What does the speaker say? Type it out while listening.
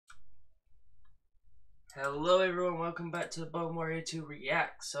Hello everyone, welcome back to Bone Warrior 2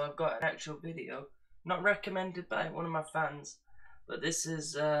 React. So I've got an actual video, not recommended by one of my fans, but this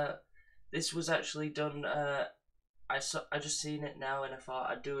was actually done. I just seen it now and I thought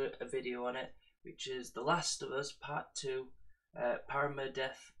I'd do a video on it, which is The Last of Us Part 2,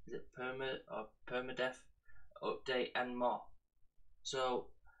 Permadeath, is it Permadeath update and more. So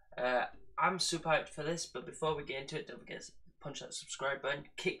I'm super hyped for this, but before we get into it, don't forget to punch that subscribe button,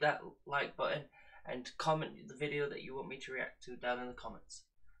 kick that like button, and comment the video that you want me to react to down in the comments.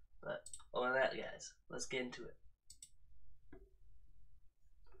 But other than that, guys, let's get into it.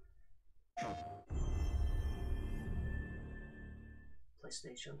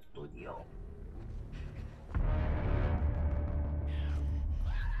 PlayStation Studio.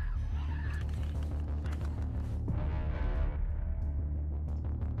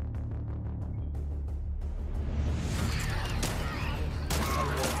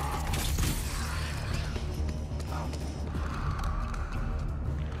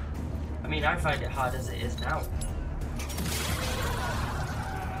 I mean, I find it hard as it is now.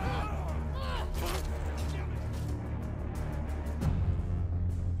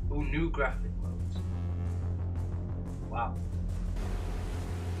 Ooh, new graphic modes. Wow.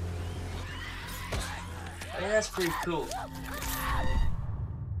 I mean, that's pretty cool.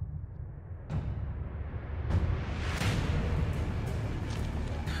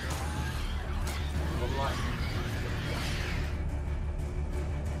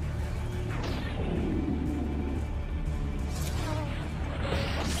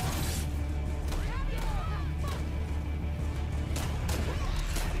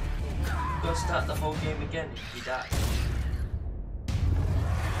 Go start the whole game again if you die.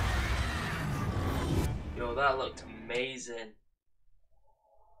 Yo, that looked amazing.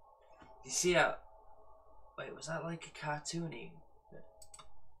 You see how... Wait, was that like a cartoony?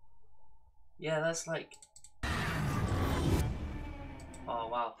 Yeah, that's like... Oh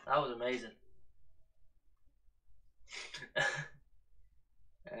wow, that was amazing.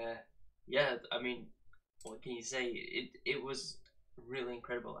 Yeah, I mean, what can you say? It was really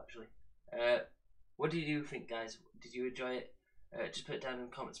incredible, actually. What did you think, guys? Did you enjoy it? Just put it down in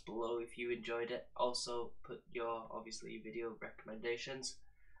the comments below if you enjoyed it. Also, put your obviously video recommendations.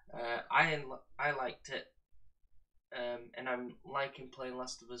 I liked it, and I'm liking playing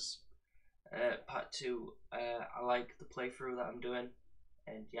Last of Us Part 2. I like the playthrough that I'm doing,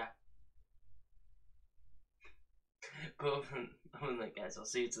 and yeah. But other than that, guys, I'll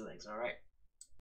see you to the next. All right.